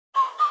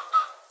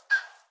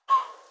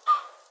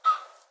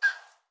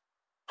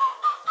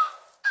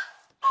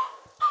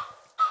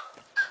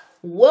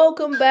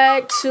Welcome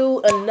back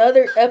to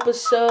another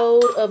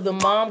episode of the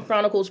Mom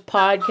Chronicles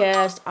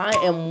podcast. I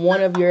am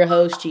one of your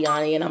hosts,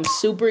 Gianni, and I'm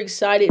super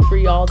excited for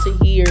y'all to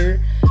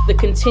hear the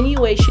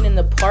continuation in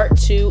the part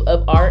 2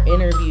 of our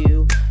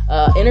interview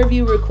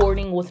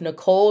recording with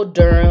Nicole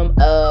Durham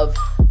of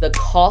the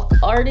Caulk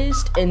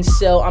Artist. And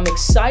so I'm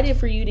excited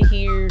for you to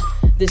hear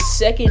the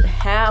second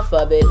half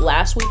of it.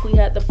 Last week we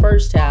had the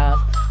first half,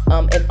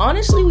 and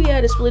honestly we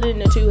had to split it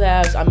into two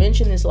halves. I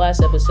mentioned this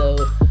last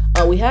episode.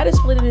 We had to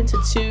split it into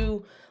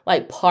two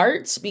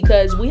parts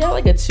because we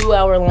had a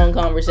 2-hour long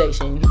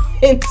conversation.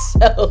 And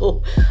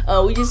so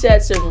we just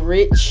had some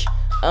rich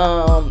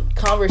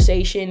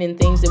conversation and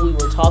things that we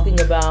were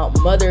talking about: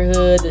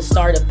 motherhood, the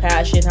start of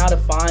passion, how to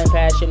find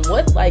passion,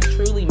 what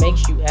truly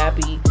makes you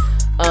happy,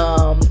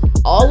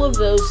 all of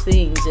those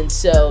things. And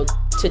so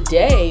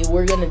today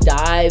we're going to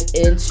dive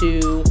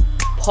into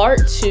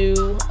part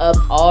 2 of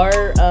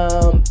our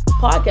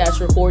podcast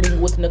recording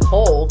with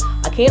Nicole.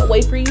 I can't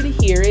wait for you to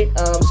hear it.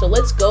 So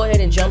let's go ahead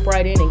and jump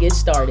right in and get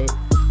started.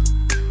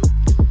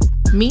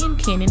 Me and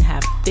Kenan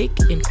have thick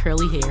and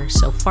curly hair,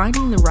 so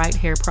finding the right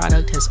hair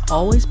product has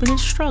always been a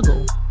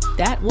struggle.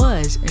 That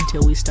was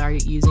until we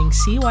started using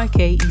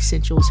CYK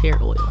Essentials hair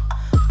oil.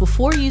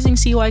 Before using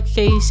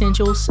CYK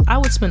Essentials, I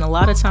would spend a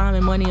lot of time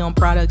and money on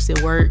products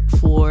that worked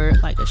for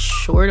a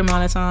short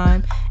amount of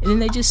time, and then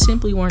they just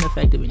simply weren't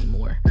effective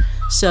anymore.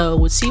 So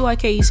with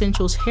CYK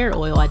Essentials hair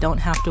oil, I don't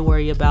have to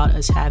worry about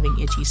us having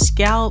itchy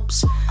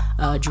scalps,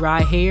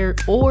 dry hair,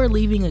 or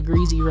leaving a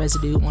greasy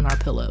residue on our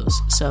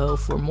pillows. So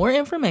for more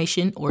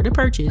information or to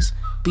purchase,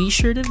 be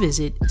sure to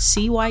visit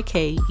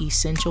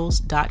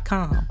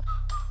cykessentials.com.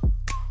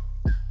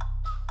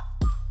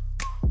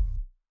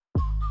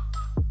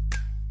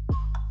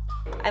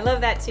 I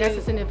love that too. That's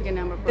a significant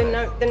number for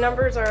us. The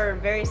numbers are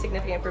very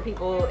significant for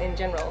people in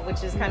general,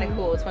 which is kind of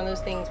cool. It's one of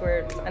those things where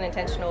it's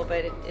unintentional,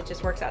 but it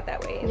just works out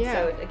that way. And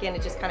so again,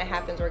 it just kind of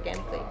happens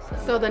organically.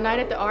 So the night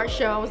at the art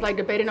show, I was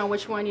debating on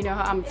which one. How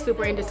I'm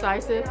super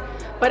indecisive,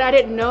 but I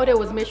didn't know there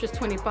was Mistress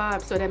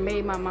 25, so that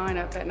made my mind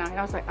up that night.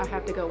 I was like, I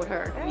have to go with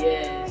her.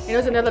 Yes. And there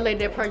was another lady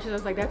that purchased. I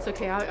was like, that's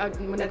okay.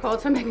 When Nicole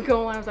told me to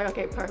go on, I was like,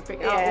 okay,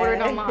 perfect. I'll order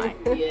it on mine.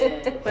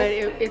 Yes. But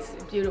it's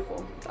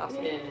beautiful. It's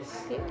awesome.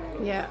 Yes.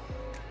 Yeah.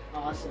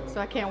 Awesome. So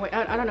I can't wait.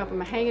 I don't know if I'm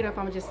gonna hang it up.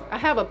 I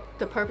have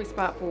the perfect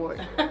spot for it.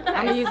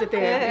 I'm gonna use it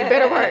there. It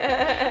better work.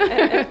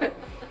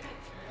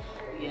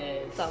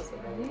 Yes. It's awesome.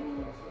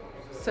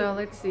 So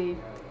let's see.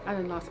 I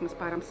done lost my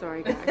spot. I'm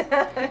sorry, guys.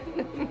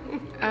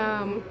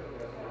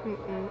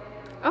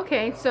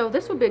 Okay, so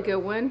this would be a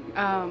good one.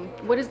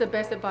 What is the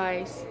best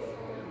advice,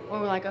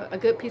 or a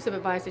good piece of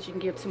advice that you can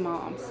give to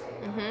moms?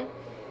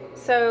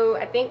 So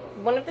I think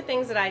one of the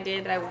things that I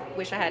did that I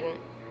wish I hadn't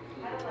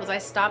was I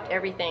stopped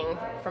everything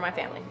for my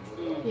family.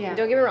 Yeah.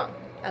 Don't get me wrong.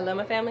 I love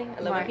my family.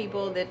 I love my Right.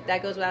 people.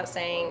 That goes without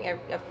saying.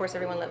 Of course,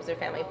 everyone loves their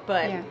family.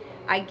 But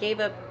I gave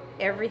up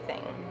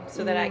everything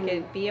so that I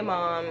could be a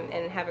mom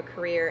and have a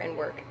career and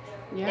work.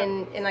 Yeah.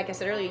 And like I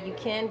said earlier, you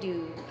can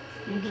do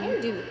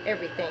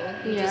everything.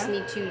 You just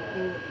need to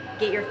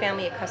get your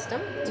family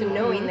accustomed to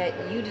knowing that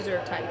you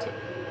deserve time too.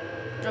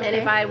 Okay. And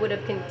if I would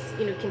have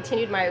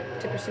continued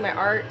to pursue my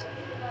art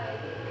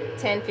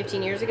 10,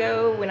 15 years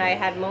ago, when I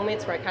had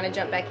moments where I kind of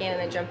jumped back in and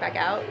then jumped back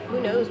out,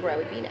 who knows where I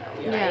would be now,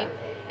 right?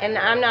 And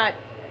I'm not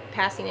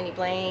passing any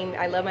blame.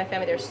 I love my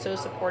family. They're so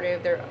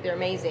supportive. They're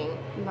amazing.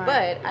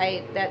 Right.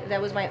 But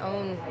that was my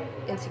own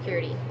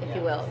insecurity, if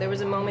you will. There was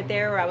a moment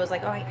there where I was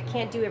like, oh, I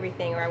can't do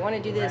everything, or I want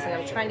to do this, and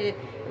I'm trying to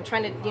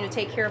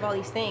take care of all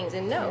these things.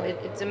 And no,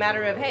 it's a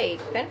matter of, hey,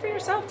 fend for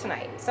yourself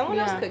tonight. Someone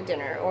else cook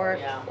dinner, or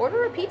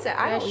order a pizza.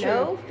 I don't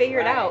know. Figure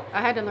it out.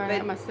 I had to learn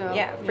that myself.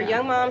 Yeah, for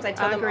young moms, I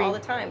tell them all the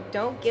time,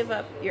 don't give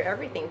up your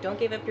everything. Don't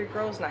give up your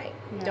girls' night.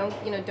 Don't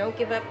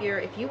give up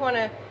if you want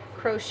to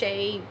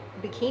crochet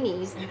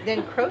bikinis,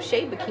 then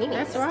crochet bikinis.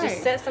 That's right.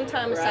 Just set some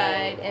time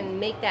aside and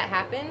make that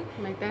happen.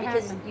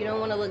 Because happen. you don't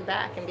want to look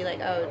back and be like,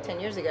 oh, 10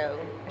 years ago,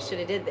 I should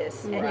have did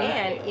this.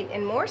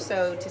 And more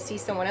so to see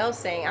someone else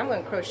saying, I'm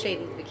going to crochet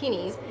these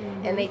bikinis,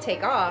 and they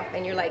take off,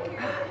 and you're like,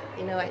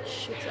 I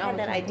should have had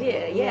that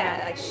idea.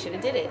 I should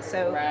have did it.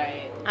 So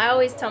I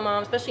always tell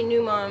moms, especially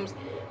new moms,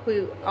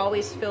 who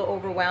always feel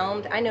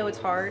overwhelmed. I know it's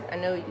hard. I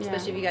know,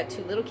 especially if you got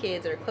 2 little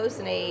kids that are close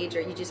in age,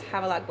 or you just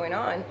have a lot going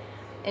on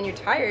and you're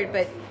tired,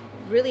 but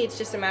really it's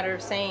just a matter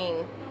of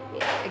saying,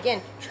 again,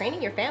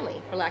 training your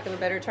family, for lack of a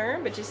better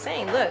term, but just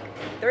saying, look,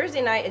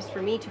 Thursday night is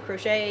for me to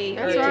crochet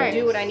to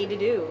do what I need to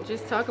do.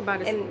 Just talk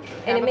about it and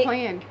have a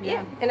plan.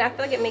 Yeah, and I feel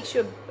like it makes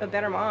you a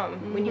better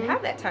mom when you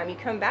have that time. You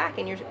come back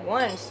and you're,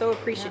 1, so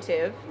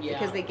appreciative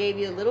because they gave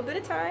you a little bit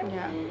of time,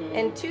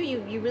 and 2,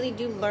 you really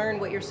do learn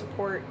what your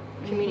support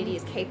community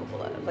is capable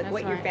of,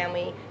 what your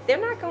family. They're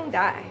not gonna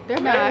die.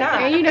 They're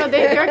not. And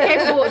they're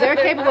capable. They're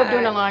capable of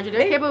doing the laundry.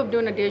 They're capable of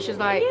doing the dishes.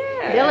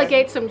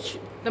 Delegate some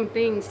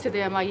things to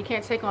them. You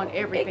can't take on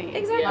everything.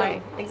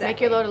 Exactly. Make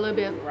your load a little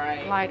bit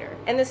lighter.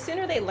 And the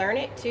sooner they learn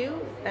it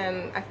too,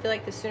 I feel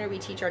like the sooner we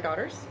teach our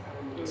daughters.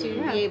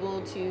 to be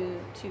able to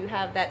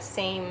have that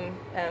same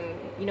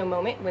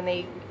moment when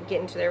they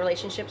get into their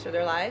relationships or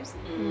their lives.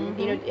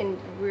 And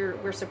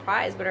we're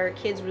surprised, but our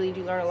kids really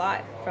do learn a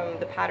lot from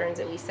the patterns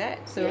that we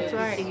set. So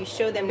if you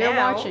show them they're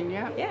now, watching,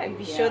 if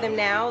you show them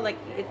now, like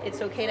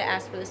it's okay to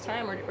ask for this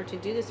time or to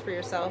do this for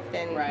yourself,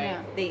 then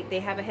they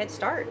have a head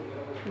start.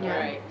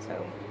 Right.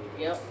 So.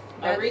 Yep.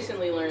 I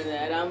recently learned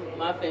that.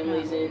 My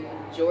family's in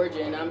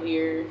Georgia, and I'm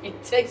here in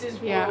Texas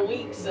for a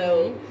week.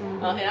 So,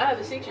 and I have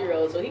a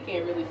 6-year-old, so he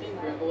can't really fend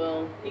for him.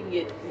 Well, he can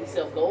get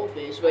himself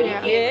goldfish, but he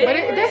can't. But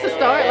that's a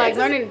start. Like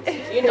learning,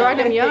 start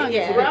them young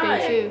is a good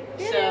thing too.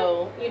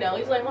 So,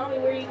 he's like, "Mommy,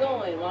 where are you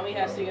going?" Mommy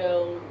has to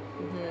go,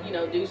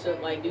 do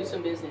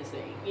some business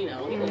thing. He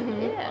doesn't know what a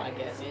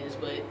podcast is,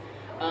 but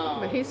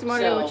he's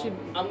smarter than what you.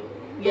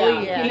 He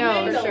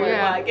knows.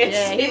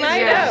 He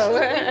might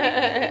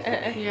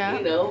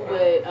know.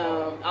 But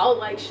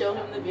I'll show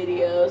him the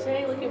videos.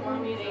 Hey, look at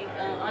mommy and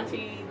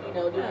auntie,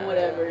 doing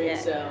whatever. And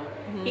so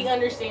he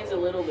understands a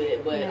little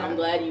bit. But I'm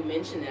glad you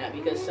mentioned that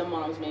because some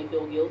moms may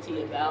feel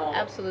guilty about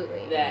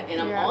that.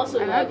 And I'm also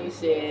glad you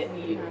said.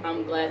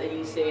 I'm glad that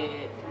you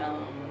said.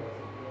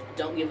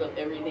 Don't give up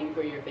everything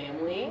for your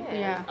family.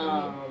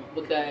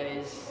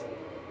 Because.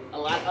 A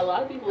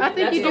lot of people. I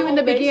think you do in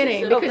the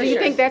beginning because you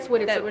think that's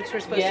what we're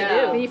supposed to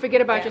do. And you forget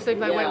about yourself.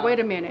 Like, wait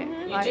a minute.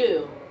 You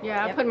do.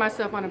 Yeah, I put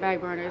myself on the back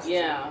burners.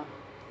 Yeah.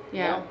 We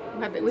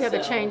have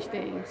to change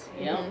things.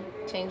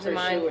 Change the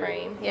mind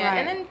frame. Yeah,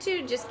 and then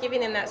too, just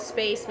giving them that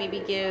space maybe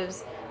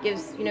gives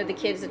the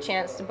kids a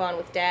chance to bond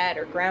with dad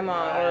or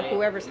grandma or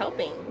whoever's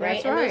helping,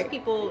 right? And those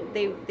people,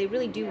 they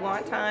really do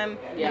want time.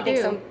 I think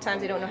sometimes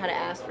they don't know how to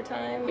ask for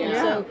time. And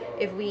so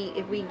if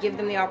we give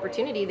them the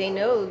opportunity, they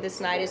know this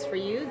night is for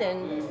you,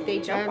 then they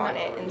jump on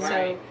it. And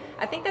so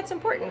I think that's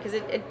important because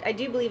I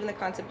do believe in the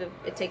concept of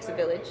it takes a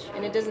village,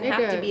 and it doesn't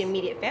have to be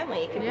immediate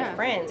family. It could be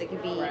friends. It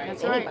could be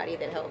anybody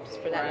that helps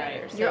for that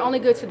matter. So. You're only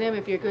good to them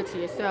if you're good to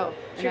yourself.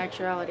 In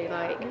actuality,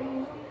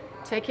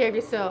 take care of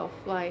yourself.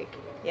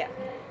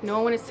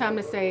 Knowing when it's time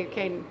to say,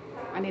 okay,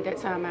 I need that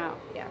time out.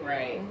 Yeah.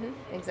 Right.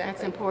 Exactly.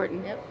 That's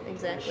important. Yep.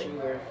 Exactly.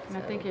 Sure. And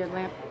I think your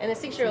lamp. And the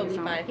 6-year-old will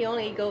be fine. If he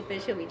only eat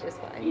goldfish, he'll be just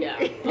fine. Yeah.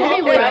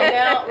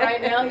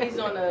 Right now he's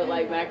on the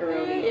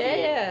macaroni.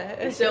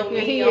 Yeah. So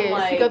he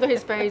goes through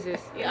his phases.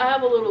 Yeah, I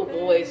have a little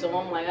boy, so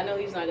I'm I know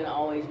he's not gonna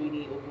always be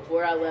neat. But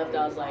before I left,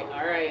 I was like,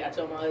 all right. I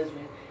told my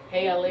husband,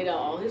 hey, I laid out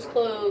all his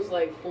clothes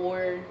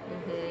for,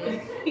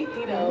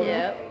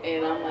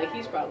 and I'm like,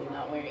 he's probably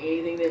not wearing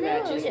anything that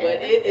matches,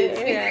 but it is.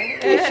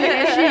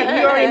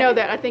 You already know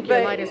that. I think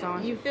your light is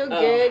on. You feel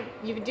good.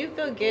 You do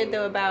feel good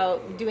though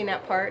about doing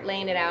that part,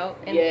 laying it out,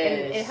 and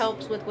it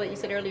helps with what you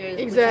said earlier,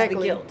 which is the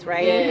guilt,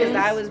 right?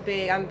 Because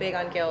I'm big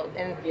on guilt,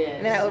 and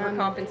then I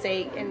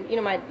overcompensate, and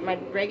my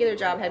regular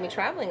job had me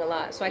traveling a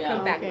lot, so I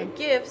come back with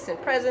gifts and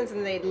presents,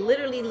 and they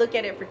literally look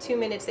at it for 2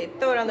 minutes, they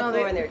throw it on the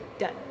floor, and they're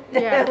done. So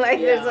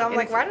I'm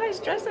like, why did I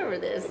stress over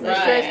this? They're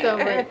stressed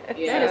over it.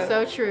 That is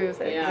so true.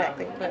 So,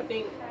 exactly. But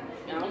I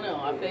don't know.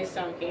 I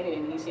FaceTime Kenan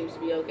and he seems to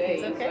be okay.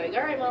 He's like,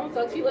 all right, Mom, I'll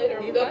talk to you later.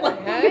 I'm He's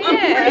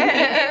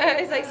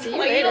like, see you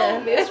later. You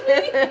don't miss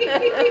me.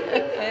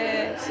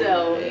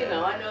 So I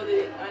know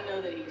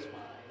that he's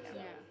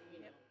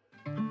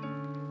fine.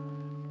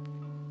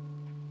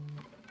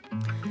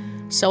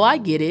 So I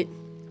get it.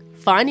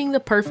 Finding the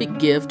perfect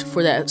gift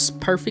for that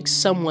perfect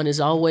someone is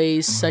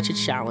always such a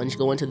challenge.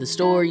 Going to the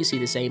store, you see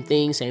the same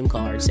thing, same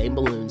card, same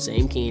balloon,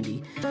 same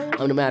candy.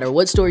 No matter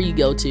what store you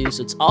go to,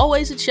 so it's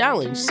always a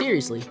challenge,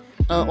 seriously.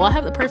 I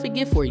have the perfect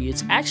gift for you.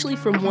 It's actually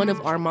from one of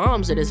our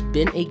moms that has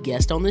been a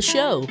guest on the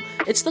show.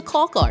 It's the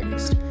Caulk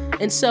Artist.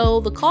 And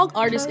so the Caulk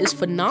Artist is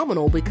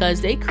phenomenal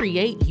because they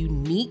create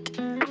unique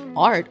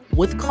art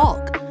with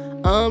caulk.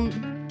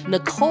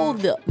 Nicole,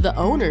 the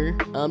owner,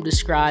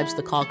 describes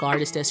the Caulk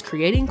Artist as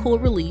creating cool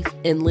relief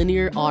and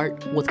linear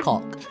art with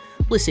caulk.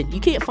 Listen, you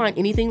can't find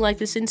anything like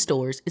this in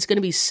stores. It's going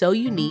to be so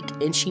unique,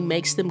 and she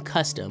makes them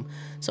custom.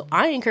 So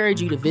I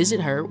encourage you to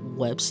visit her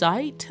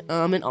website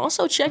and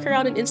also check her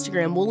out on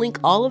Instagram. We'll link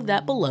all of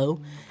that below,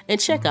 and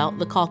check out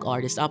the Caulk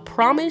Artist. I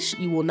promise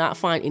you will not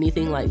find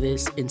anything like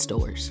this in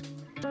stores.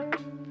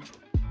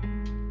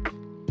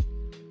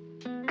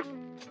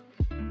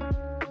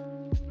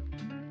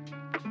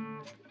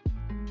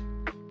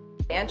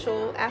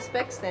 Financial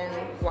aspects, then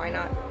why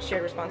not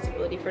shared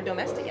responsibility for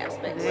domestic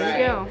aspects? There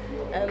you go.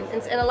 And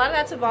a lot of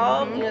that's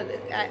evolved.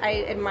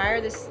 I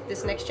admire this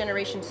next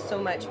generation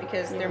so much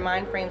because their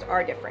mind frames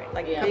are different.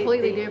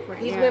 Completely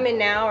different. These women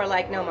now are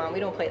like, no, Mom, we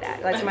don't play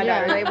that. Like my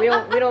daughter,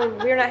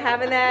 we're not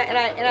having that. And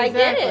I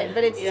get it,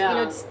 but it's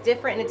it's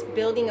different, and it's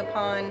building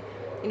upon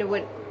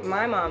what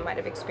my mom might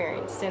have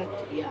experienced. And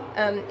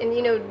Yeah.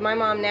 you know, my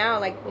mom now,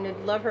 like, you know,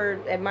 love her,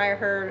 admire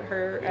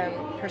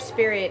her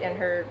spirit and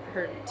her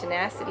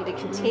tenacity to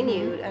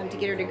continue to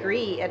get her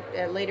degree at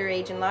a later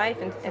age in life.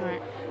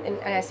 And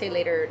I say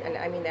later, and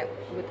I mean that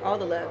with all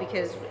the love,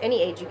 because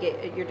any age you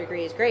get your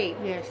degree is great.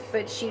 Yes.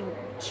 But she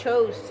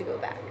chose to go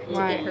back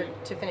Right.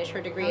 to finish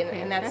her degree,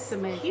 Okay, and that's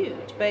amazing.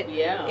 huge. But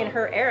Yeah. in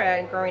her era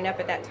and growing up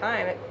at that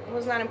time, it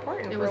was not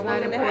important It for was a not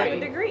woman to have a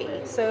important. degree.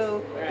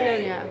 So Right. you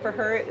know, Yeah. for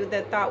her,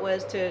 the thought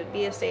was to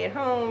be a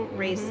stay-at-home,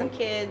 raise some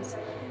kids.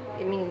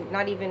 I mean,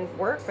 not even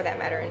work for that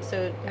matter. And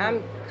so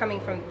I'm coming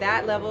from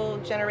that level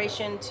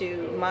generation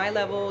to my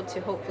level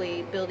to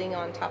hopefully building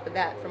on top of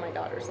that for my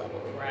daughter's level.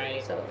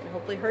 Right. So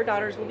hopefully her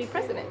daughters will be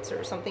presidents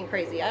or something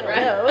crazy. I don't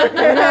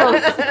Right.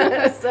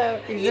 know. So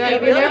You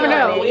never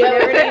know. We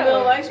have a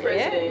female vice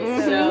president,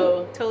 Yeah.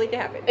 so totally could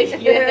happen.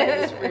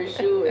 yes, for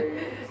sure.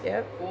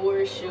 Yep.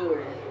 For sure.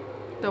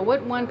 So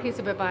what one piece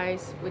of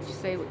advice would you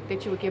say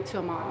that you would give to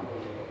a mom?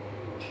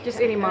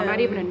 Just any mom, not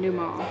even a new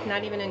mom.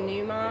 Not even a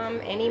new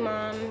mom, any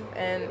mom.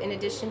 In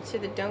addition to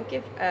the don't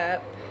give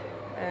up.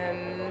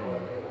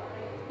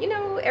 You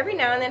know, every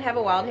now and then have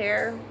a wild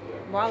hair,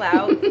 wall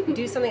out,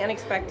 do something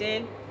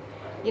unexpected.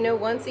 You know,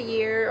 once a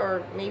year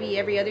or maybe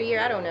every other year.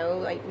 I don't know.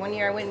 Like one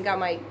year I went and got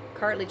my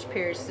cartilage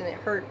pierced and it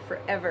hurt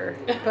forever.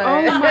 But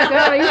Oh my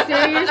God, are you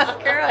serious?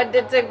 girl,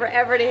 it took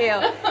forever to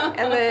heal.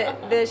 And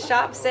the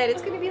shop said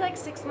it's going to be like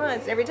 6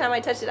 months. Every time I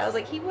touched it, I was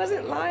like, he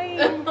wasn't lying.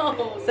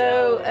 Oh,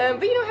 So, no.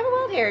 but you know, have a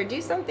wild hair. Do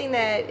something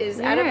that is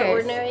out of the Yes.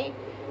 ordinary.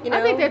 You know,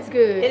 I think that's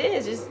good. It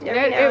is just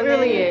every It now and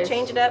really then is.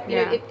 change it up. You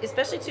know, Yeah.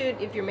 especially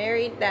if you're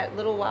married, that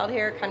little wild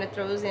hair kind of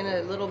throws in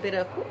a little bit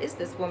of who is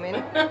this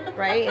woman,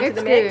 right? Into It's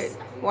the mix.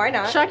 good. Why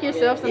not? Shock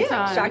yourself Yeah,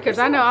 sometimes, shock because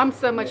I know yourself. I'm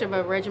so much of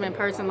a regimen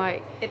person.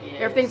 Like It-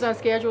 everything's on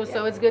schedule,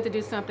 so it's good to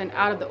do something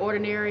out of the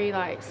ordinary,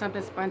 like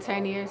something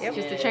spontaneous, Yep.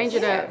 just to Yes. change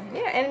it up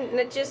Yeah,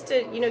 and just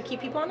to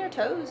keep people on their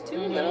toes too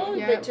a little,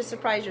 Yeah. but to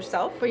surprise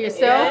yourself for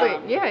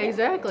yourself. Yeah. Yeah,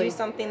 exactly. Do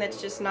something that's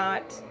just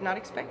not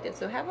expected.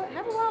 So have a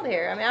wild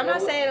hair. I mean, I'm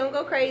not saying don't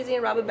go crazy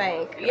and rob a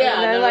bank. Yeah,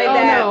 nothing no, like no,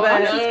 that. no, but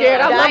I'm too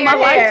scared. I dye love my your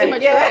life hair. too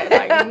much. Yeah.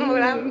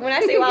 Like, when I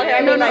say wild hair, I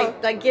No, mean no.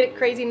 like get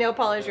crazy nail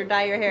polish or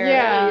dye your hair.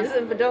 Yeah. please,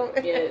 but don't.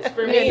 Yes,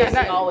 for me, Yeah, it's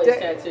not- always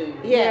tattoos.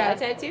 Yeah, a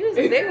tattoo is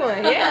a big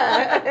one.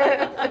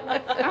 Yeah.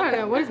 I don't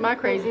know. What is my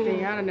crazy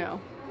thing? I don't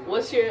know. What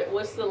was your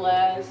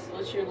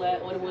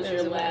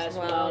last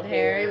wild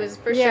hair? It was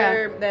for Yeah.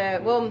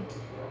 sure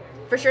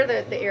for sure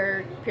the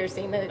ear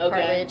piercing, the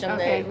cartilage,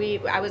 and Okay.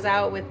 I was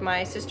out with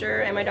my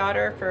sister and my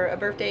daughter for a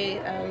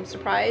birthday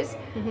surprise,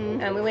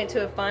 and we went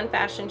to a fun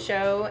fashion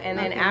show, and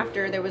then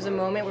after there was a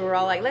moment we were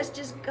all like, let's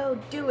just go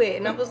do it,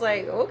 and I was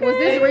like, okay. Was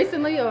this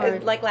recently or?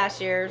 Like last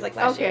year? It was like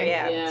last year, Okay.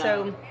 yeah.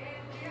 So.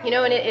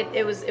 And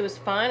it was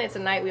fun. It's a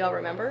night we all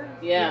remember.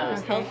 Yeah. It was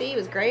Okay. healthy. It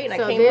was great. And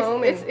So I came this,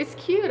 home and it's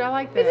cute. I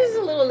like that. this is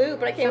a little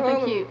loop, but I came Something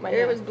home. cute, My yeah.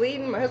 ear was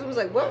bleeding. My husband was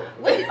like, "What?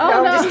 Oh,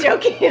 no, no. I'm just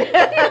joking." He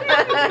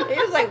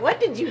was like, "What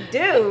did you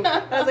do?"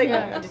 I was like,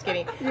 Yeah. "I'm just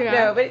kidding." Yeah.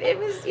 No, but it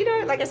was,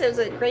 like I said, it was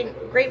a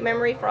great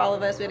memory for all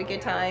of us. We had a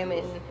good time,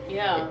 and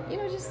Yeah.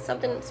 just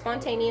something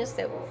spontaneous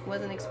that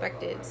wasn't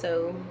expected.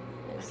 So.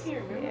 I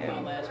can't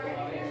remember my last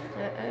wild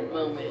hair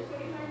moment.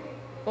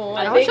 Well,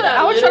 I was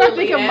trying to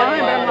think of literally mine,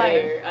 but had I'm wild like,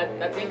 hair.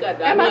 I think I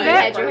am I might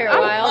that- had your hair a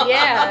I'm- while.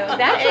 Yeah, I'm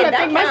trying to that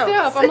think counts.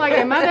 myself. I'm like,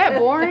 am I that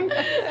boring? What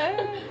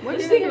do you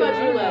did think I do?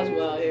 about your last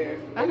wild hair?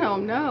 I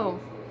don't know.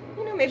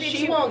 Maybe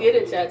She won't get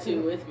a tattoo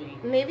with me.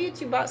 Maybe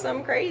you bought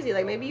something crazy.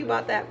 Like maybe you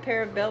bought that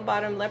pair of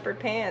bell-bottom leopard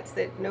pants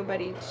that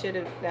nobody should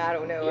have. I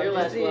don't know. Your I'm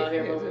last just- wild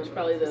hair moment was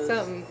probably those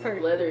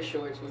Something leather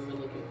shorts we were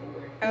looking for.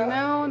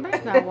 No,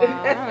 that's not wild.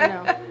 I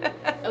don't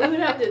know. We would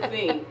have to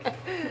think.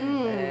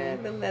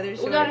 The leather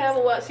shorts. We gotta have a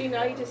wild. See,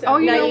 now you just have Oh,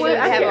 you Now know you what? need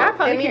to I have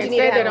probably that means can't you need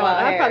say to have that on. wild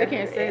I probably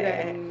hair. can't say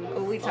that. Yeah.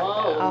 Oh, we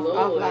talk Oh,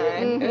 Lord.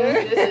 offline.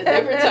 This is a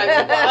different type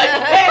of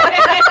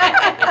podcast.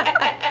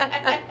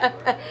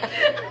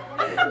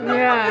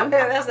 Yeah.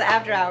 That's the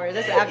after hours.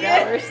 That's the after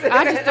hours.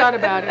 I just thought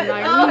about it.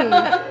 Like,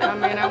 I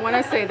mean, I want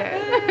to say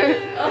that.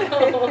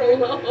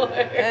 Oh, Lord.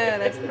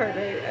 That's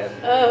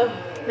perfect.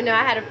 But no,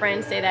 I had a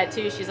friend say that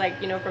too. She's like,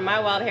 for my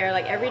wild hair,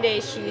 like every day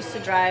she used to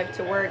drive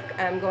to work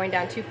going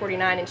down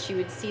 249 and she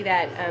would see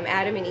that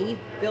Adam and Eve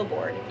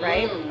billboard,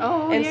 right?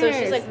 Oh, And yes. so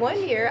she's like,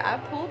 one year I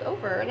pulled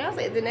over and I was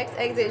like, the next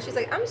exit, she's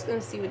like, I'm just going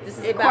to see what this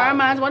is Inquiring about.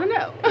 minds want to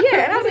know.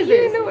 Yeah, and I was What like, is you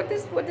didn't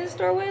this? know what this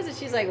store was? And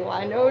she's like, well,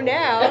 I know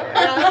now. And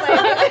I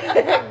was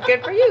like,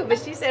 good for you. But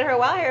she said her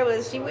wild hair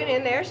was, she went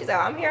in there, she's like,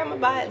 I'm here, I'm going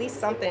to buy at least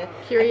something.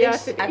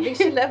 Curiosity. I think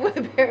she left with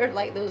a pair of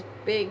like those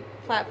big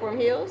platform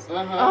heels.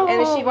 Uh-huh.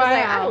 And she was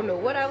like, wow. I don't know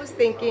what I was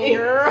thinking.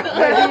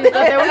 But you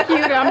thought they were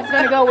cute. I'm just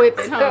going to go with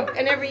it, huh?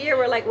 And every year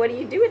we're like, what do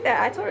you do with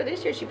that? I told her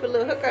this year she put a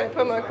little hook on it and put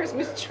them on a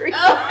Christmas tree.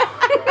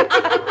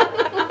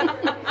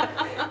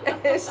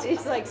 And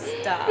she's like,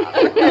 stop.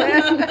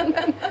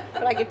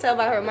 But I could tell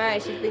by her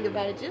mind she'd think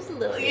about it just a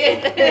little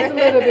bit. Just a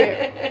little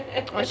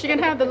bit. Or she can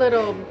have the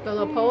little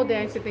pole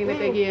dancing thing that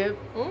they give.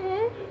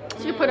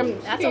 Mm-hmm. She put them.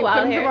 That's a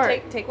wild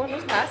hair. Take one of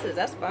those classes.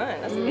 That's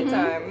fun. That's a good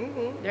time.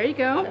 Mm-hmm. There you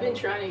go. I've been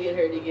trying to get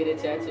her to get a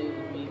tattoo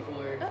with me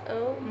for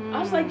Uh-oh. I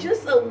was like,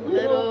 just a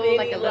little bitty,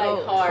 like a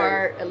little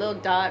heart, a little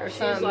dot or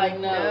something. She's like,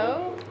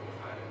 no.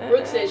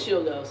 Brooke said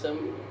she'll go, so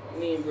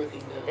me and Brooke can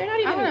go. They're not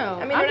even. I don't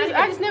know. I mean,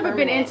 I just never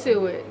been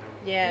into it.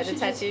 Yeah, the You should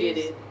tattoos. just get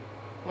it.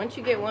 Once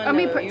you get one, I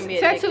mean, though, you can be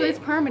tattoo addicted. is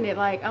permanent.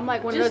 Like I'm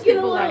like one Just of those get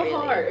a people little like.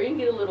 heart, or you can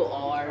get a little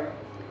R.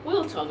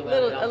 We'll talk about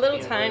it. A little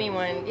tiny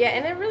one. Yeah,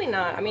 and they're really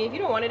not. I mean, if you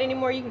don't want it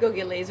anymore, you can go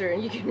get laser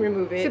and you can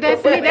remove it. So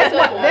that's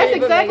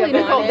exactly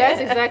Nicole. That's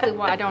exactly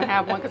why I don't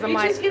have one because I'm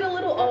like, just get a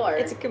little R.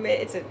 It's a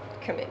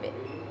commitment.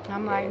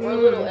 I'm like, or a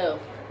little F.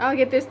 I'll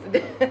get this.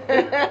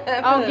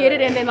 I'll get it,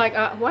 and then like,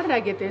 why did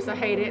I get this? I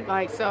hate it.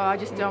 Like, so I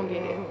just don't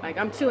get it. Like,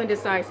 I'm too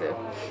indecisive,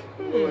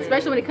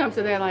 especially when it comes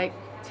to that like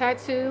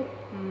tattoo.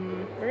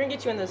 We're gonna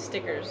get you on those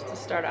stickers to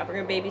start off. We're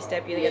gonna baby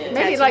step you to get the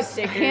Maybe tattoo like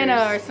stickers.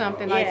 henna or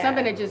something, like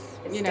something that just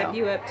step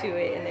you up to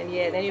it, and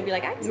then you'll be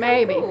like, that's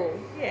maybe, cool.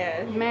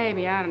 Yeah,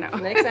 maybe I don't know. The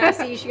next time I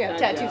see you, she got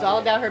tattoos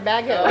all down her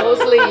back, her whole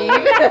sleeve. I'm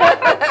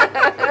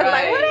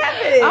like, what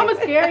happened? I'm a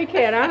scary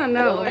cat. I don't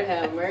know. Lord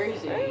have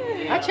mercy.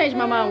 I changed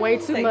my mind way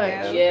too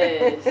much.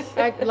 Yes.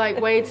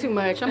 Like way too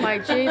much. I'm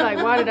like, gee,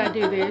 like why did I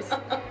do this?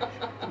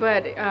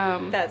 But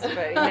that's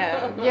funny.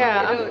 Yeah.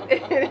 Yeah.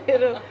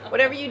 It'll,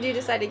 whatever you do,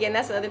 decide again.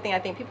 That's the other thing. I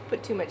think people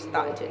put too much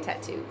thought into a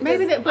tattoo.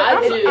 Maybe that, but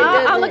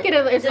I look at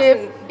it as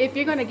if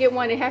you're gonna get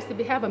one, it has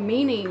to have a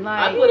meaning.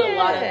 Like I put a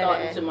lot of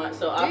thought into my.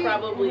 So I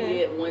probably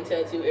get one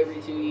tattoo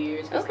every 2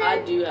 years because I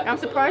do have. I'm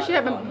surprised you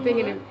haven't been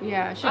thinking.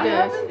 Yeah, she does. I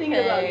haven't thinking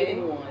about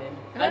getting one.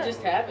 I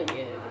just haven't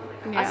yet.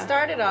 Yeah. I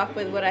started off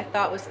with what I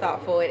thought was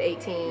thoughtful at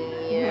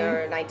 18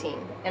 or 19,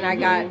 and I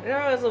got no,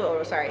 I was a little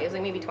older. Sorry, it was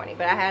like maybe 20.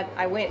 But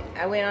I went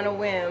on a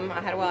whim. I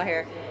had wild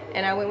hair,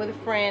 and I went with a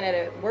friend at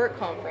a work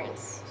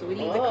conference. So we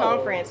leave the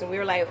conference, and we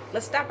were like,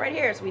 let's stop right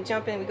here. So we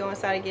jump in, we go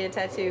inside and get a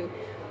tattoo.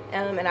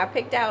 And I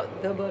picked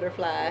out the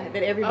butterfly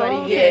that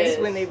everybody gets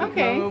when they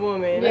become a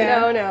woman.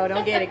 Yeah. No,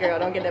 don't get it, girl.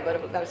 Don't get that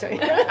butterfly. I'm sorry.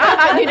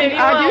 I do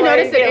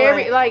notice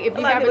that if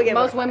you have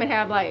most women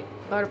have like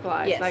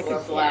butterflies, like a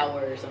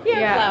flower or something.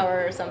 Yeah,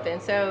 flower or something.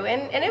 So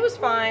and it was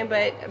fine,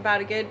 but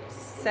about a good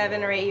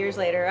 7 or 8 years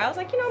later, I was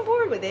like, I'm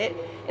bored with it.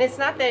 And it's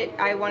not that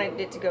I wanted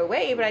it to go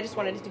away, but I just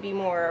wanted it to be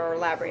more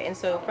elaborate. And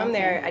so from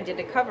there, I did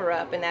a cover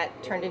up, and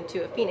that turned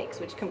into a phoenix,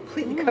 which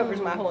completely covers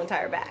my whole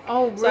entire back.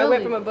 Oh, really? So I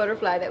went from a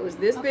butterfly that was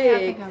this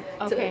big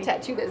to a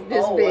tattoo that's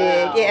this big.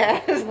 Wow.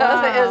 Yeah, so I was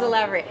like, it was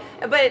elaborate.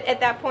 But at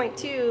that point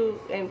too,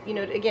 and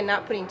again,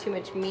 not putting too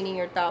much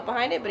meaning or thought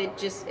behind it, but it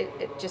just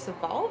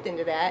evolved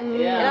into that.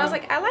 Yeah. And I was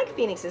like, I like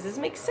phoenixes. This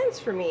makes sense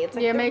for me. It's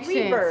like the makes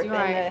rebirth. sense.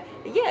 Right.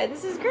 And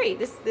this is great.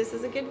 This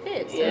is a good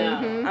fit. So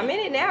I'm in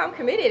it now. I'm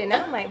committed, and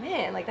now I'm like,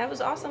 man, like that was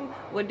awesome.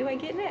 What do I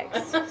get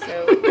next? So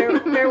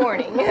fair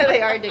warning.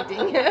 They are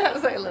addicting.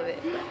 So I love it.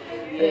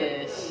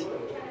 Yes.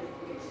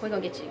 We're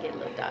gonna get you to get a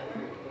little dot.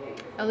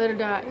 A little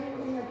dot.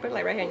 Put it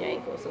like right here on your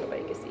ankle so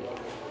nobody can see it.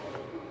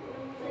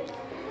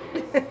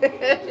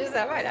 Just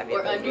that might not be.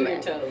 Or under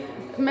your toe.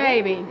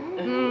 Maybe.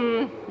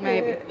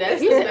 Maybe.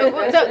 That's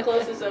the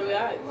closest I've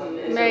got.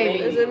 Maybe.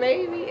 Is it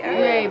maybe?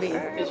 Maybe.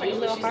 Because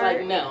usually she's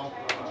like, no.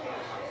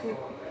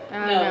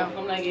 No,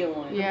 I'm not getting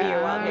one.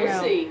 Yeah,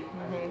 we'll see.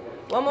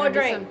 One more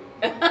drink.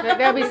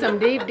 That'll be some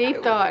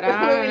deep thought.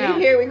 I don't know.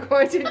 Here we're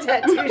going to the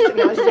tattoo shop.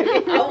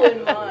 I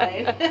wouldn't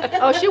mind.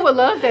 Oh, she would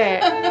love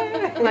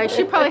that. Like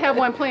she probably have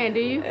one planned.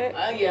 Do you?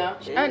 Yeah.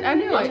 I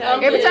knew it.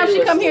 Every time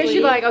she come here,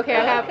 she's like, okay,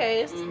 I have.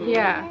 Okay.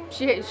 Yeah,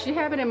 she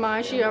have it in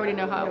mind. She already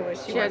know how.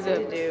 She has wants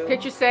a it to do.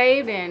 picture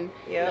saved and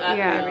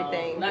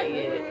everything. Not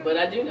yet, but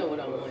I do know what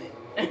I want.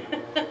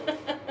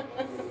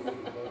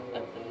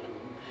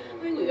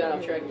 I think we got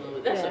off track a little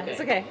bit. That's okay.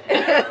 It's okay.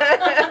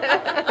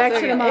 Back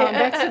to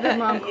the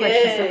mom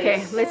questions.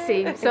 Okay, let's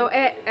see. So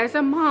as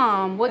a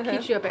mom, what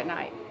keeps you up at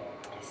night?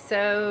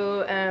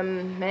 So,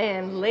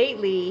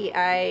 lately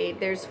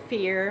there's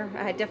fear.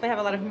 I definitely have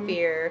a lot of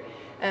fear.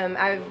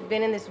 I've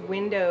been in this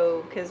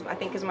window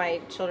because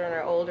my children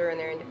are older and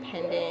they're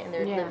independent and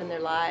they're living their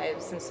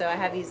lives, and so I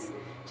have these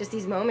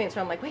moments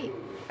where I'm like, wait,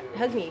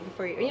 hug me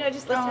before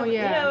just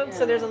let's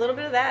So there's a little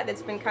bit of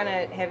that's been kind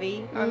of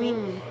heavy on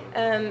me,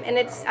 and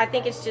I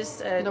think it's just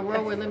the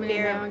world we're living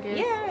in now, I guess.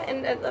 Yeah,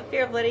 and a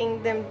fear of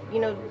letting them,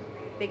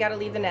 they got to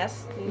leave the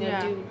nest,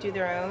 do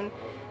their own.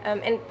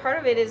 And part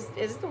of it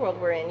is the world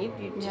we're in.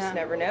 You just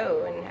never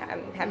know.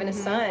 And having a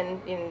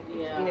son,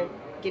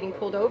 getting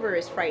pulled over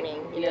is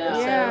frightening.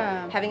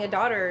 So having a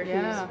daughter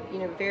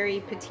who's very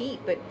petite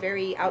but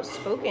very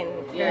outspoken,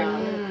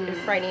 very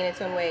frightening in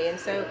its own way. And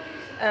so,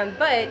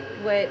 but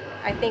what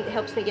I think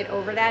helps me get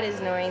over that is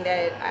knowing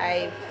that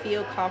I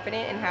feel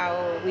confident in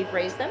how we've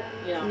raised them.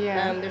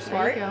 They're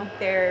smart,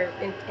 they're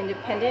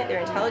independent, they're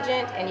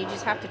intelligent, and you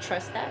just have to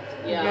trust that.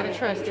 You gotta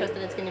trust that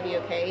it's going to be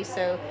okay.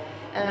 So.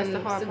 That's the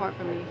hard part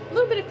for me. A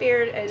little bit of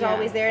fear is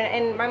always there,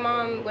 and my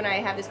mom, when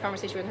I have this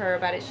conversation with her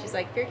about it, she's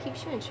like, fear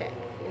keeps you in check.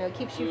 It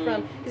keeps you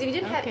from, because if you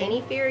didn't have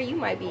any fear, you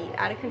might be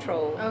out of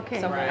control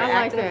somewhere,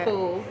 acting a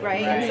fool,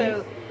 right? And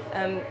so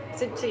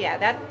So yeah,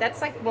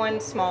 that's like one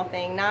small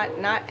thing,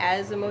 not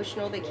as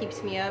emotional, that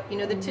keeps me up.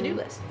 The to-do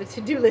list. The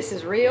to-do list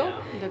is real.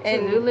 The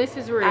to-do list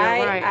is real,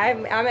 right?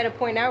 I'm at a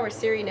point now where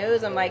Siri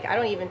knows. I'm like, I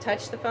don't even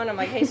touch the phone. I'm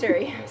like, hey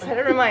Siri, set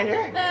a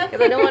reminder,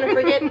 because I don't want to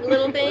forget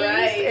little things.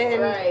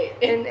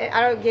 And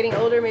I don't, getting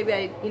older,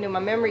 maybe my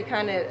memory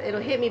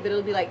it'll hit me, but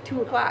it'll be like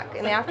 2:00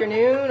 in the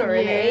afternoon or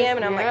in the AM,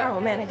 and I'm like, oh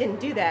man, I didn't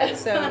do that.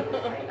 So,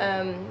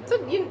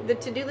 the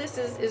to-do list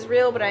is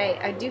real, but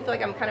I do feel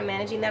like I'm kind of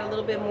managing that a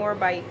little bit more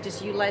by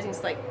just utilizing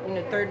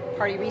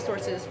third-party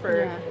resources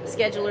for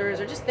schedulers,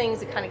 or just things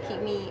that kind of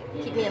keep me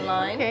in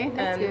line. Okay,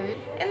 that's good.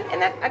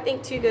 And that, I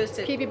think too, goes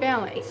to keep you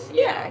balanced.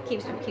 Yeah, it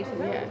keeps me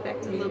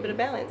back to a little bit of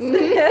balance.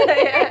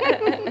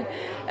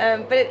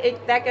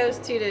 But that goes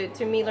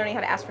to me learning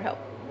how to ask for help.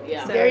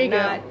 Yeah. So there you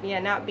go.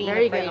 Not being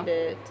afraid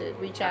to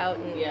reach out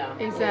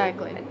and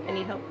exactly. I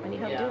need help. I need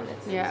help doing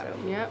this. Yeah, so.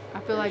 yeah. I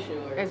feel like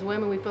as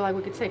women, we feel like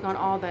we could take on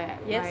all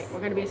that. Yes. Right? We're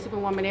going to be a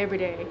superwoman every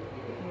day.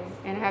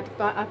 And I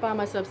find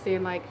myself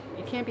saying, like,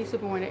 you can't be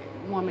superwoman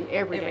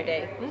every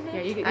day. Mm-hmm.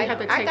 Yeah, you have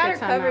to take I got that her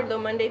time covered out. though.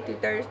 Monday through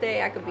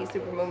Thursday, I could be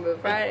superwoman,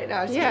 but Friday,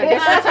 no. That's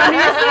that time to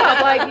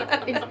yourself.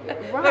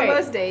 Like, right. But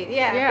most days,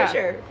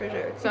 for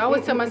sure. So I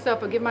always tell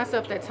myself, or give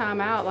myself that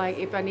time out. Like,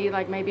 if I need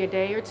like maybe a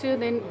day or two,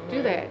 then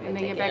do that, and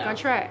then get back on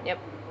track. Yep.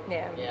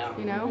 Yeah.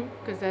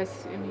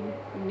 Because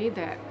you need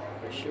that.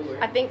 For sure.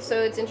 I think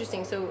so. It's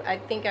interesting. So I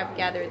think I've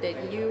gathered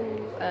that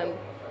you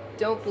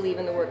don't believe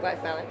in the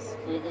work-life balance,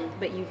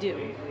 but you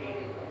do.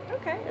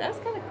 Okay, that's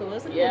kind of cool.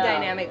 It's a cool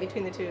dynamic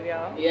between the two of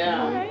y'all.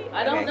 Yeah. All right.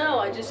 I don't know.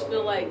 I just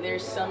feel like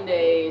there's some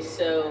days,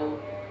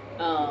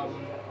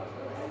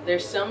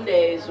 there's some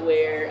days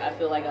where I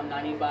feel like I'm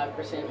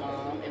 95%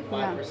 mom and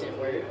 5%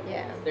 work.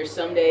 Yeah. There's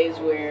some days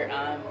where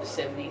I'm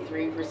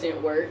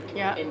 73% work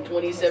and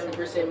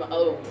 27%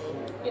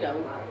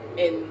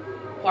 and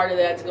part of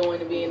that's going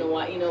to be in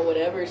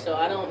whatever. So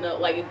I don't know.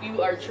 Like, if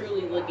you are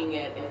truly looking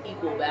at an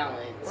equal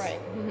balance, right?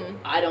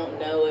 I don't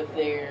know if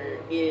there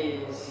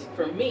is,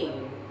 for me,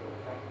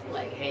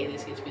 like, hey,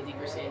 this gets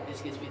 50%,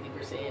 this gets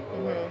 50%,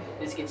 or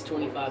this gets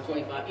 25,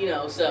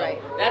 so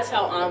that's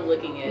how I'm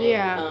looking at it.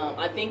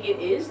 I think it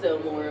is, though,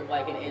 more of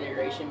like an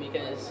integration,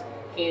 because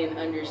Kenan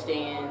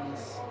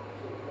understands,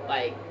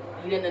 like,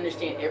 he doesn't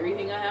understand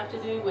everything I have to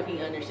do, but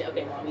he understands,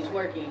 okay, mommy's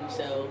working,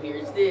 so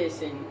here's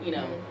this, and,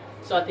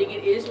 so I think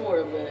it is more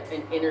of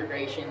an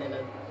integration than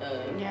a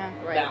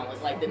balance.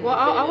 Like,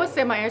 I would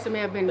say my answer may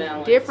have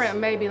been different,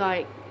 maybe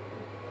like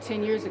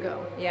 10 years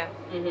ago. Yeah.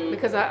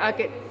 Because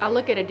I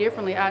look at it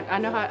differently. I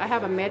know how I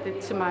have a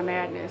method to my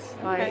madness.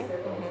 Like,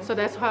 so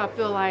that's how I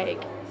feel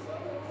like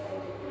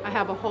I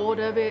have a hold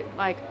of it.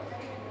 Like,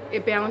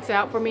 it balances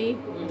out for me.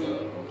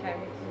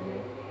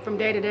 From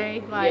day to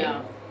day. Like,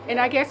 and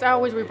I guess I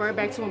always revert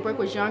back to when Brooke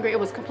was younger. It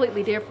was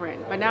completely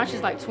different. But now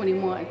she's like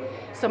 21.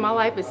 So my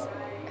life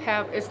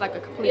it's like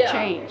a complete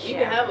change. You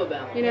can have a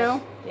balance.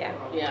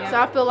 Yeah. So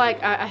I feel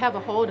like I have a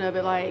hold of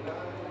it. Like,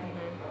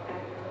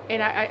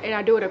 and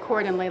I do it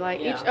accordingly.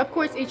 Like,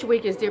 each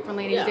week is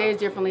differently, and each day is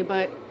differently.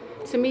 But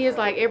to me, it's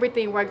like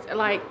everything works.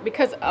 Like,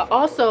 because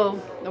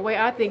also the way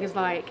I think is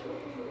like,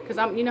 because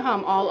I'm, how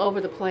I'm all over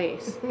the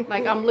place.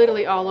 Like, I'm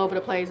literally all over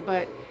the place.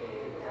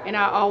 And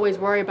I always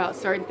worry about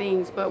certain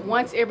things. But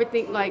once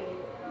everything, like,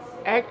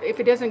 if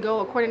it doesn't go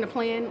according to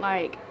plan,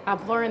 like,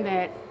 I've learned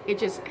that it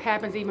just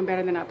happens even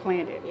better than I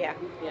planned it. Yeah.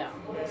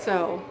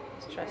 So.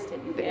 Trusted.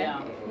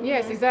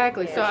 Yes,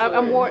 exactly. So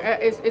I'm more.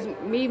 It's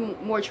me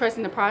more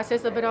trusting the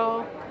process of it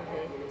all.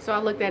 So I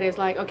looked at it as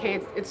like,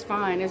 okay, it's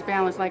fine, it's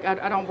balanced. Like,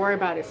 I don't worry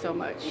about it so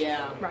much.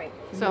 Yeah. Right.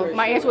 So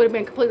my answer would have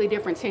been completely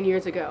different 10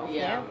 years ago.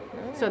 Yeah.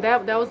 So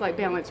that was like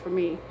balance for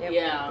me. Yep.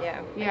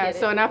 Yeah.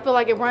 So, and I feel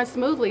like it runs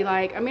smoothly.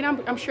 Like, I mean,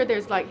 I'm sure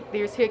there's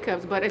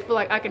hiccups, but I feel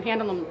like I can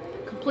handle them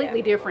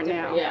completely different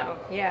now.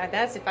 Yeah.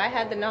 That's, if I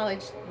had the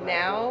knowledge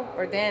now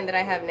or then that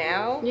I have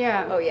now.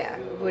 Yeah. Oh yeah.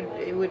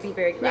 It would be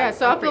very. Yeah.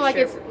 So I feel like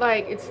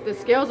it's the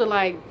scales are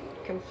like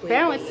completely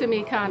balanced to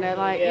me, kind of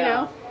like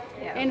Yeah.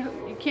 And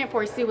you can't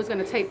foresee what's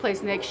going to take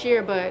place next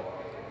year, but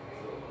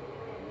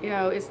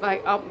it's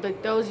like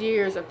those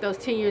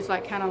 10 years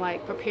like kind of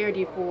like prepared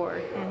you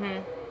for.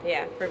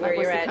 Yeah, for like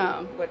where you're at,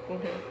 come.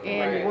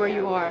 And where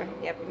you are.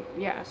 Yep.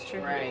 Yeah, that's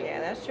true. Right.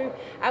 Yeah, that's true.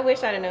 I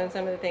wish I'd have known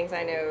some of the things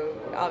I know,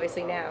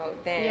 obviously now,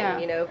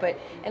 then,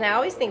 and I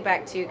always think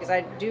back to, because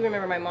I do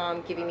remember my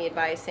mom giving me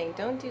advice saying,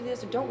 don't do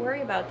this, or don't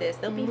worry about this,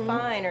 they'll be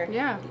fine, or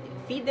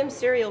feed them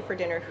cereal for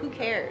dinner, who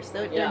cares?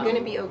 They're going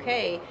to be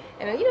okay.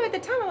 And at the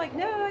time I'm like,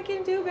 no, I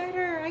can do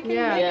better. I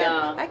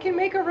can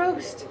make a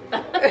roast.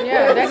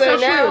 Yeah, that's so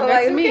true. Now,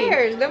 that's like, me. Who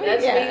cares?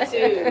 That's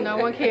me too. No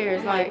one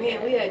cares. Like,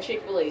 man, we had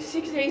Chick-fil-A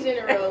 6 days in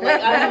a row.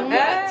 Like, I have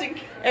got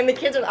to. And the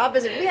kids are the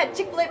opposite. We had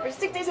Chick-fil-A for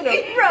 6 days in a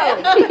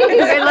row.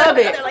 They love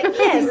it. They're like,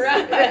 yes.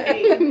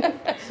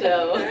 Right.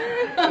 So.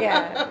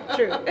 Yeah,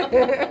 true.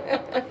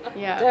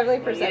 Yeah. Definitely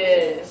perception.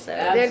 Yes,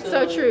 that's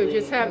so true.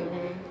 Just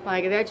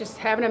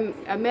having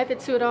a method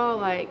to it all,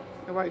 like,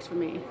 it works for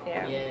me.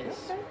 Yeah.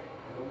 Yes.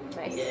 Okay.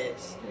 Nice.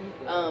 Yes.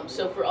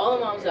 So for all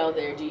the moms out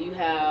there, do you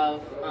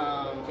have,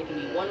 it can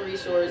be one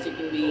resource, it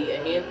can be a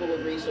handful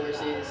of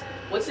resources.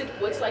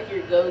 What's like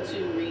your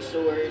go-to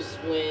resource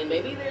when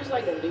maybe there's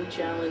like a new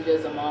challenge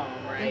as a mom,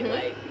 right?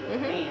 Like,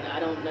 man, I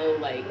don't know,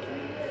 like,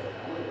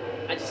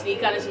 I just need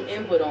kind of some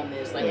input on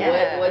this. Like,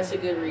 what's a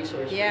good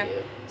resource for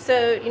you?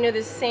 So,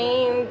 the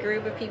same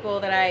group of people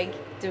that I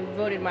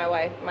devoted my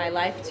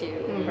life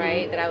to,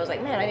 right? That I was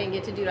like, man, I didn't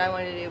get to do what I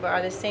wanted to do, but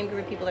are the same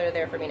group of people that are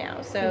there for me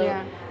now.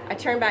 So I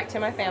turn back to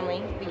my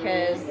family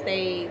because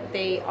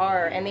they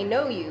are, and they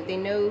know you. They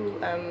know,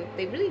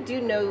 they really do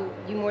know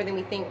you more than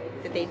we think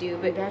that they do.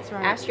 But that's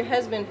right. Ask your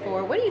husband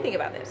for, what do you think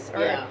about this?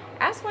 Or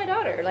ask my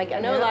daughter. Like, I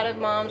know a lot of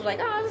moms are like,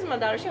 oh, this is my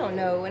daughter. She don't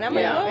know. And I'm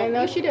like, oh, I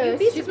know she does. You'd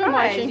be She's surprised. been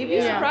watching. You'd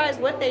be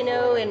surprised what they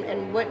know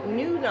and what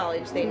new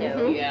knowledge they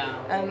know.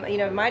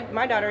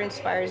 My daughter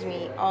inspires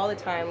me all the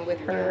time with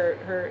her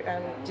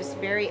just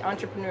very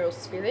entrepreneurial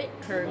spirit,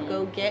 her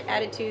go-get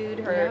attitude,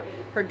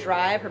 her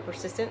drive, her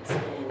persistence,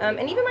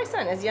 and even my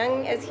son, as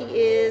young as he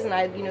is, and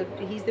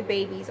he's the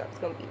baby, he's always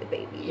going to be the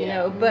baby,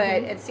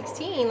 but at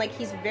 16, like,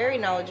 he's very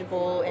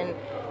knowledgeable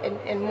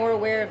and more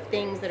aware of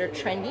things that are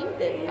trendy.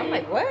 That I'm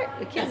like, what?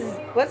 The kids,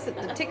 what's the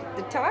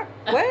TikTok?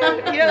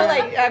 What?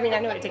 Like, I mean, I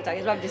know what a TikTok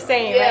is, but I'm just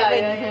saying,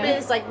 right? But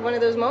it's like one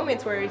of those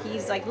moments where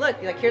he's like,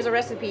 look, like, here's a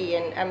recipe,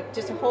 and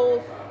just a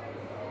whole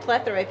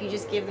plethora if you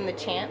just give them the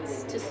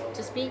chance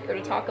to speak or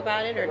to talk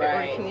about it or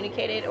to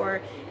communicate it.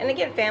 And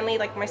again, family,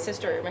 like my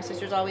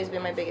sister's always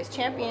been my biggest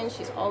champion.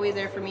 She's always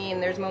there for me,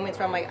 and there's moments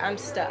where I'm like, I'm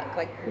stuck,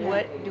 like,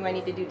 what do I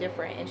need to do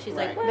different? And she's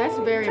like, well, that's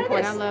very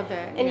important. this. I love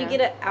that. And you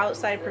get an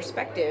outside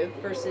perspective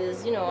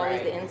versus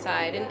always the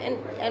inside.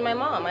 And my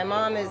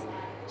mom is,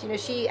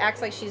 she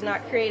acts like she's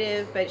not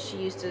creative, but she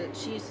used to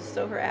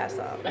sew her ass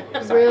off.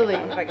 Sorry, really? I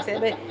don't know if I can say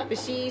it, but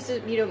she used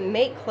to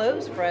make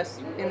clothes for us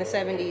in the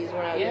 70s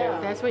when I was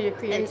young. That's where your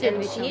creativity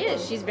and she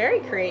is. She's very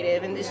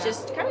creative, and it's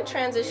just kind of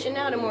transitioned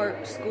now to more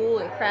school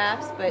and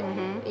crafts. But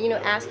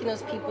asking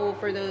those people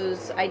for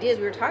those ideas.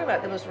 We were talking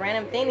about the most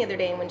random thing the other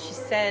day, and when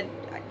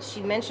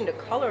she mentioned a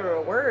color or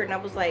a word, and I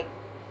was like,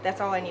 that's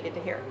all I needed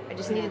to hear. I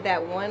just needed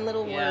that one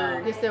little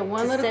word just that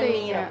one to little send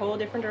thing, me in a whole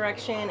different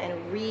direction and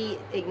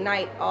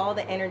reignite all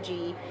the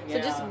energy. So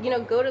just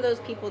go to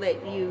those people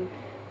that you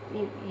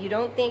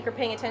don't think are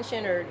paying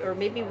attention, or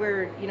maybe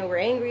we're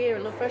angry or a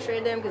little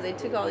frustrated at them because they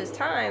took all this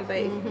time, but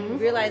if you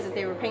realize that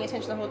they were paying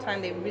attention the whole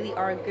time, they really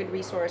are a good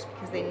resource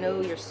because they know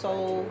your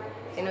soul.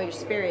 They know your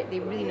spirit. They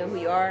really know who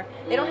you are.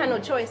 They don't have no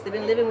choice. They've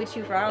been living with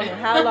you for I don't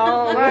know how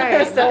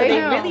long. So they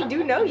really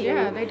do know you.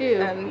 Yeah, they do.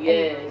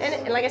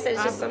 And like I said,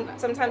 it's just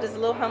sometimes it's a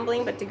little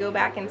humbling, but to go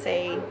back and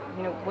say,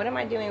 what am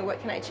I doing?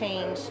 What can I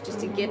change?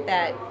 Just to get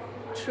that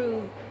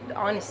true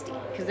honesty,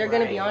 because they're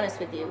going to be honest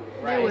with you.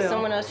 Right.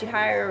 Someone else you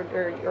hire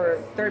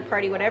or third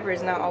party whatever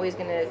is not always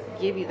going to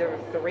give you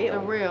the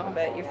real.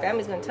 But your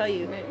family's going to tell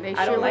you, they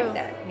I sure don't like will.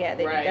 that. Yeah,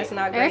 that's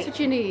not great. And that's what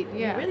you need.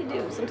 Yeah, you really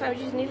do. Sometimes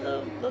you just need a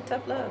little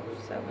tough love.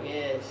 So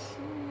yes,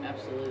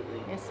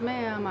 absolutely. Yes,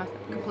 ma'am. I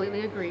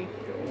completely agree.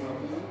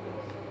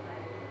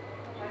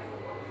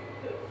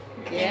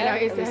 Yeah,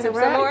 is that a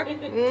wrap?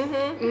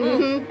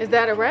 Is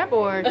that a wrap,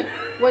 or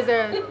was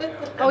there?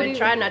 I've been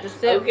trying not to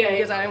sip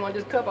because I didn't want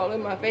this cup all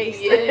in my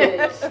face.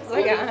 Yes.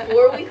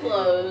 Before we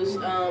close,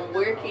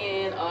 where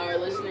can our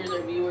listeners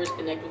or viewers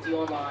connect with you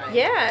online?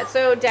 Yeah,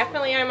 so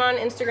definitely I'm on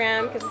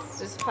Instagram because it's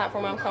just a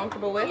platform I'm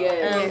comfortable with.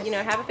 Yes.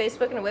 Have a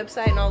Facebook and a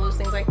website and all those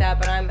things like that.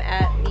 But I'm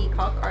at the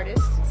Caulk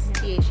Artist. It's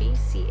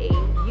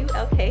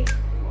TheCaulk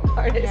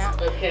Artist. Yeah.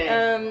 Okay.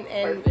 And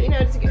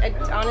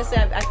Perfect. honestly,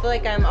 I feel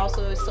like I'm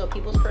also still a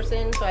people's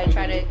person, so I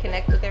try to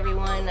connect with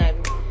everyone. I'm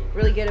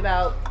really good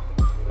about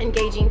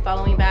engaging,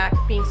 following back,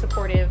 being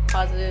supportive,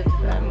 positive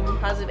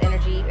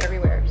energy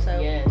everywhere. So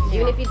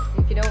even if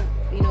you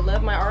don't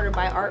love my art or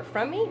buy art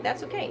from me,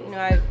 that's okay.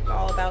 I'm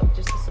all about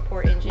just the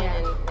support engine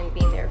and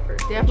being there for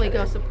definitely each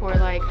go other. support.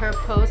 Like, her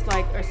posts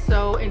are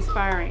so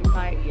inspiring.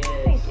 Like,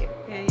 Thank you.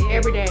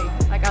 every day.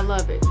 Like, I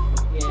love it.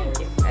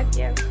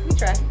 Yes. We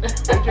try.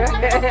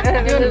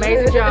 You do an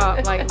amazing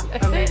job. Like,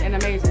 an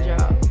amazing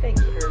job. Thank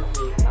you.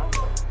 Perfect.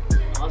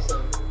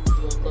 Awesome.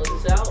 You want to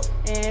close this out?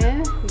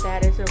 And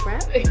that is a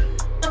wrap.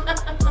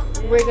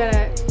 We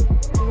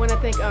want to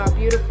thank our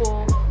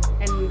beautiful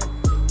and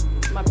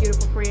my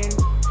beautiful friend,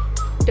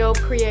 dope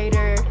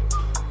creator.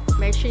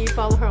 Make sure you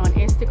follow her on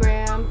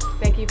Instagram.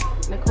 Thank you,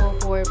 Nicole,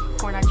 for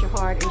pouring out your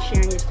heart and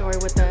sharing your story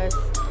with us.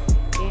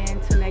 And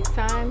until next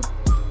time,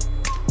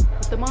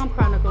 with the Mom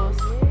Chronicles.